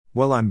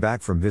Well, I'm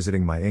back from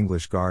visiting my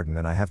English garden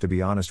and I have to be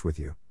honest with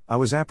you, I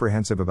was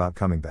apprehensive about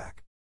coming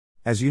back.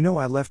 As you know,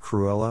 I left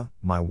Cruella,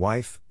 my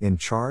wife, in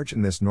charge,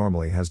 and this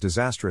normally has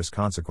disastrous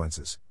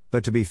consequences,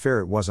 but to be fair,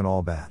 it wasn't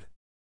all bad.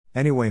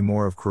 Anyway,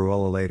 more of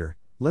Cruella later.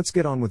 Let's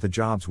get on with the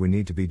jobs we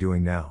need to be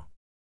doing now.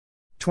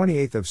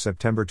 28th of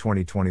September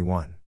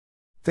 2021.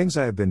 Things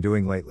I have been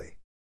doing lately.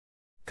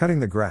 Cutting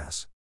the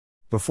grass.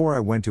 Before I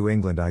went to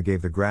England, I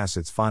gave the grass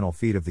its final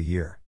feed of the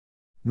year.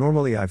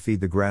 Normally I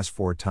feed the grass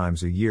 4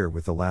 times a year,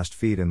 with the last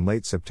feed in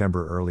late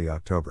September, early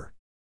October.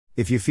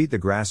 If you feed the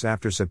grass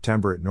after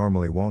September, it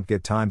normally won't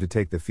get time to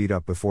take the feed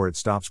up before it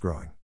stops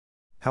growing.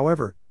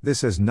 However,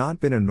 this has not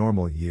been a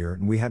normal year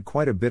and we had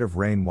quite a bit of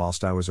rain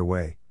whilst I was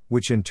away,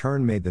 which in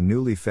turn made the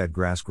newly fed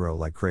grass grow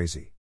like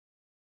crazy.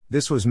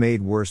 This was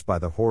made worse by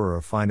the horror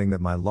of finding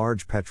that my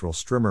large petrol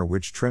trimmer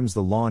which trims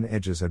the lawn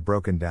edges had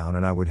broken down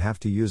and I would have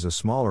to use a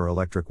smaller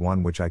electric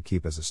one which I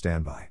keep as a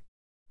standby.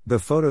 The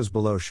photos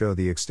below show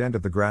the extent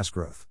of the grass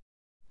growth.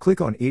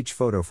 Click on each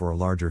photo for a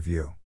larger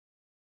view.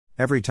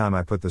 Every time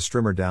I put the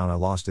trimmer down, I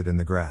lost it in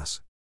the grass.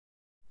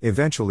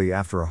 Eventually,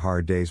 after a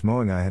hard day's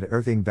mowing, I had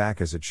everything back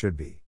as it should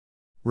be.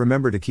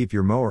 Remember to keep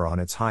your mower on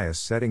its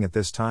highest setting at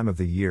this time of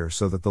the year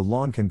so that the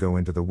lawn can go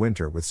into the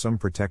winter with some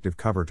protective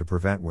cover to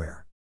prevent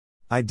wear.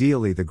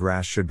 Ideally, the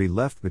grass should be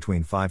left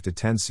between 5 to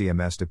 10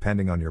 cms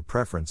depending on your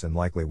preference and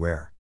likely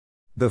wear.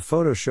 The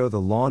photos show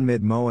the lawn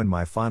mid-mow and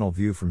my final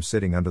view from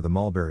sitting under the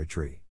mulberry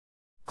tree.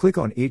 Click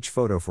on each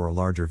photo for a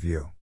larger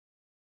view.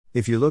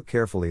 If you look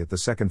carefully at the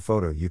second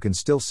photo, you can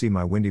still see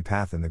my windy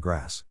path in the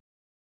grass.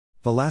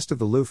 The Last of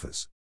the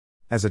Loofahs.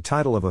 As a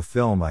title of a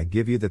film, I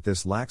give you that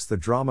this lacks the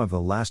drama of The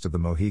Last of the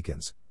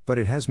Mohicans, but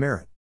it has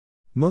merit.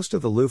 Most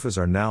of the loofahs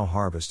are now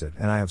harvested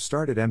and I have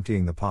started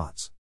emptying the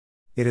pots.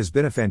 It has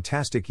been a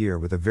fantastic year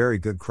with a very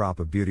good crop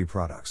of beauty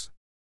products.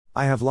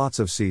 I have lots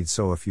of seeds,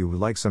 so if you would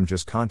like some,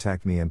 just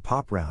contact me and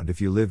pop round if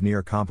you live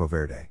near Campo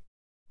Verde.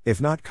 If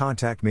not,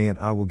 contact me and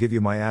I will give you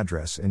my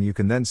address and you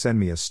can then send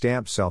me a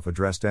stamped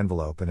self-addressed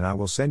envelope and I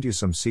will send you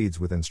some seeds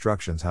with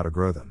instructions how to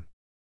grow them.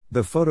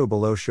 The photo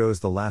below shows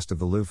the last of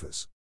the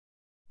loofahs.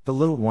 The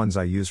little ones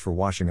I use for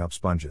washing up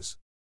sponges.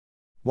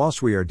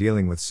 Whilst we are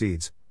dealing with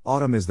seeds,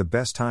 autumn is the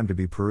best time to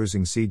be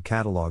perusing seed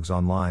catalogs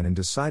online and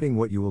deciding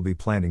what you will be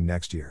planting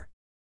next year.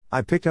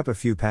 I picked up a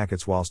few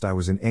packets whilst I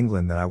was in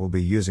England that I will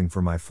be using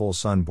for my full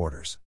sun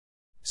borders.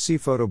 See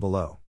photo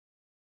below.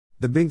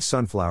 The big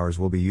sunflowers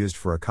will be used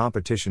for a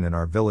competition in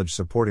our village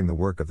supporting the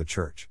work of the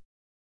church.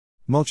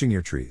 Mulching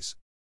your trees.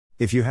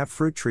 If you have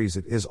fruit trees,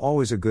 it is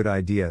always a good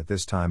idea at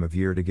this time of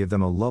year to give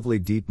them a lovely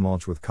deep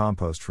mulch with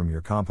compost from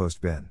your compost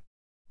bin.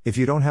 If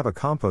you don't have a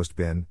compost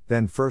bin,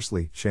 then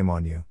firstly, shame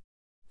on you.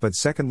 But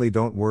secondly,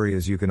 don't worry,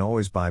 as you can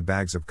always buy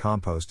bags of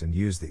compost and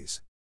use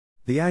these.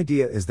 The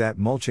idea is that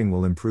mulching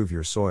will improve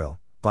your soil,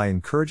 by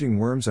encouraging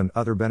worms and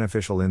other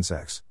beneficial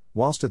insects,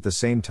 whilst at the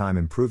same time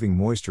improving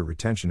moisture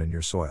retention in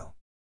your soil.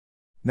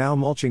 Now,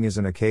 mulching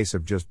isn't a case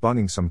of just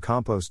bunging some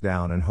compost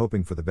down and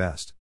hoping for the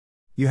best.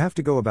 You have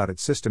to go about it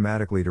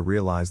systematically to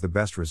realize the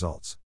best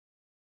results.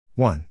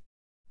 1.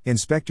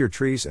 Inspect your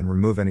trees and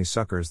remove any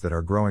suckers that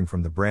are growing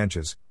from the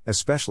branches,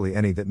 especially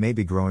any that may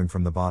be growing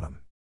from the bottom.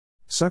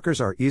 Suckers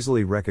are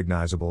easily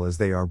recognizable as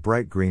they are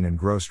bright green and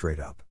grow straight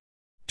up.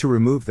 To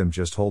remove them,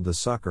 just hold the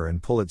sucker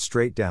and pull it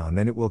straight down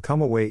and it will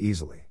come away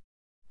easily.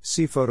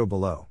 See photo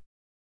below.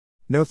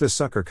 Note the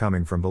sucker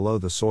coming from below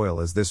the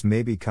soil, as this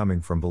may be coming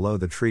from below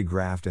the tree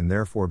graft and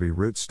therefore be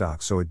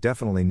rootstock, so it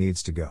definitely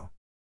needs to go.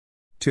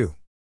 2.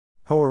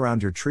 Hoe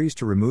around your trees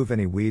to remove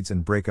any weeds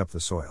and break up the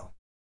soil.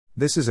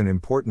 This is an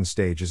important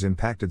stage, as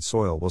impacted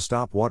soil will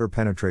stop water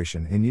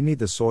penetration and you need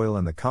the soil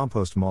and the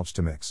compost mulch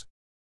to mix.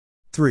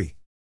 3.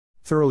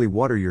 Thoroughly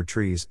water your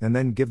trees and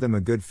then give them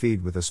a good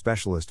feed with a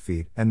specialist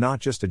feed and not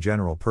just a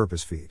general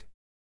purpose feed.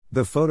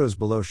 The photos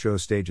below show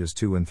stages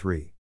 2 and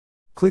 3.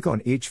 Click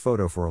on each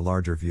photo for a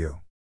larger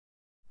view.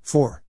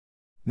 4.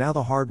 Now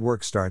the hard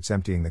work starts,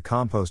 emptying the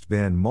compost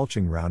bin and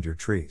mulching round your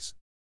trees.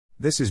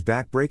 This is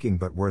back-breaking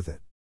but worth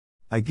it.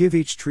 I give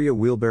each tree a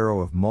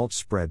wheelbarrow of mulch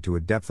spread to a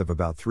depth of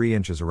about 3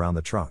 inches around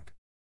the trunk.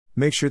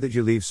 Make sure that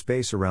you leave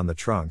space around the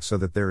trunk so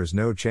that there is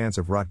no chance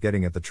of rot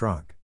getting at the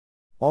trunk.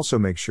 Also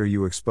make sure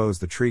you expose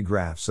the tree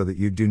graft so that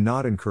you do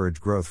not encourage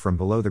growth from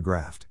below the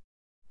graft.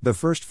 The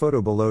first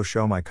photo below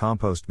show my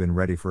compost bin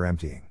ready for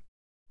emptying.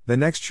 The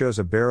next shows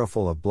a barrel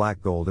full of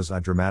black gold, as I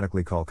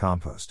dramatically call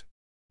compost.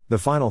 The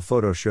final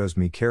photo shows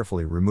me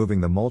carefully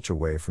removing the mulch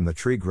away from the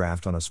tree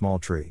graft on a small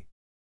tree.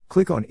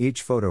 Click on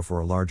each photo for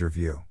a larger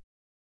view.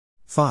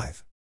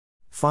 5.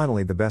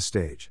 Finally, the best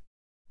stage.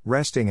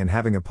 Resting and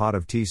having a pot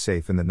of tea,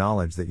 safe in the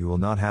knowledge that you will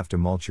not have to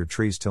mulch your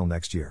trees till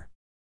next year.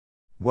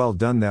 Well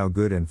done, thou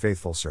good and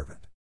faithful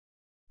servant.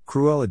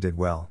 Cruella did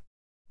well.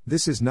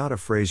 This is not a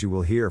phrase you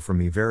will hear from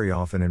me very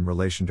often in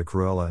relation to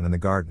Cruella and in the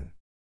garden.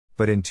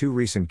 But in 2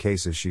 recent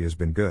cases she has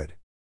been good.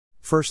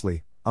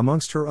 Firstly,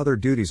 amongst her other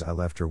duties I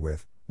left her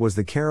with, was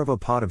the care of a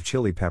pot of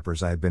chili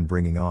peppers I had been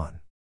bringing on.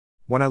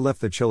 When I left,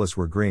 the chilis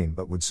were green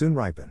but would soon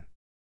ripen.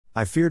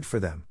 I feared for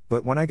them,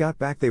 but when I got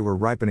back they were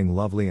ripening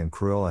lovely and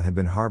Cruella had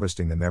been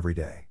harvesting them every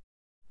day.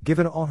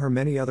 Given all her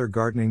many other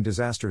gardening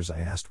disasters,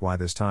 I asked why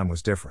this time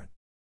was different.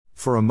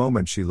 For a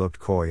moment she looked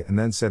coy and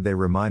then said they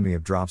remind me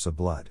of drops of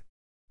blood.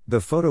 The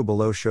photo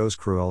below shows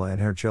Cruella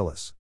and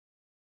Hercules.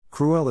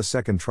 Cruella's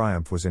second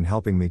triumph was in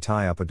helping me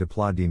tie up a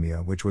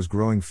Diplodemia which was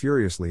growing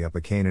furiously up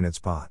a cane in its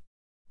pot.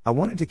 I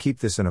wanted to keep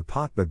this in a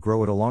pot but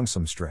grow it along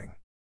some string.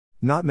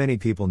 Not many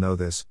people know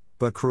this,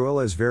 but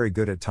Cruella is very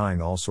good at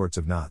tying all sorts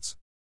of knots.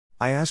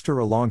 I asked her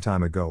a long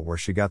time ago where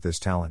she got this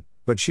talent,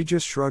 but she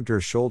just shrugged her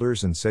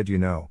shoulders and said,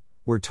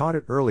 we're taught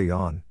it early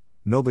on,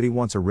 nobody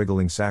wants a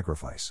wriggling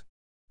sacrifice.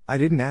 I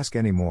didn't ask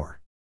any more.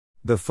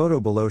 The photo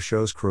below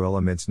shows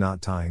Cruella midst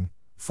knot tying,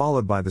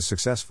 followed by the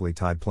successfully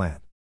tied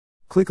plant.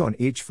 Click on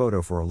each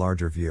photo for a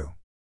larger view.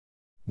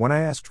 When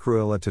I asked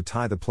Cruella to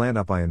tie the plant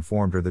up, I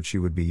informed her that she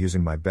would be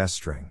using my best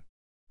string.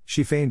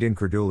 She feigned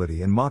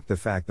incredulity and mocked the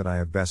fact that I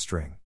have best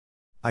string.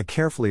 I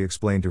carefully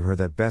explained to her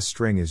that best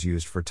string is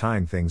used for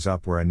tying things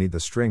up where I need the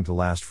string to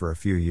last for a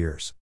few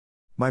years.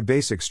 My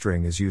basic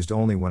string is used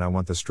only when I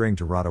want the string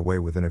to rot away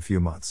within a few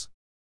months.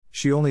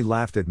 She only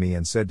laughed at me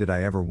and said, did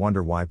I ever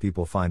wonder why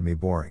people find me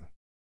boring?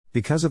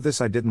 Because of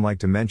this, I didn't like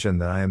to mention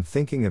that I am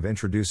thinking of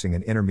introducing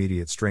an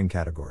intermediate string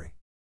category.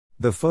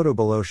 The photo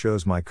below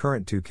shows my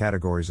current 2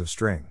 categories of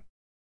string.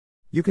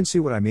 You can see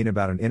what I mean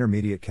about an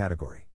intermediate category.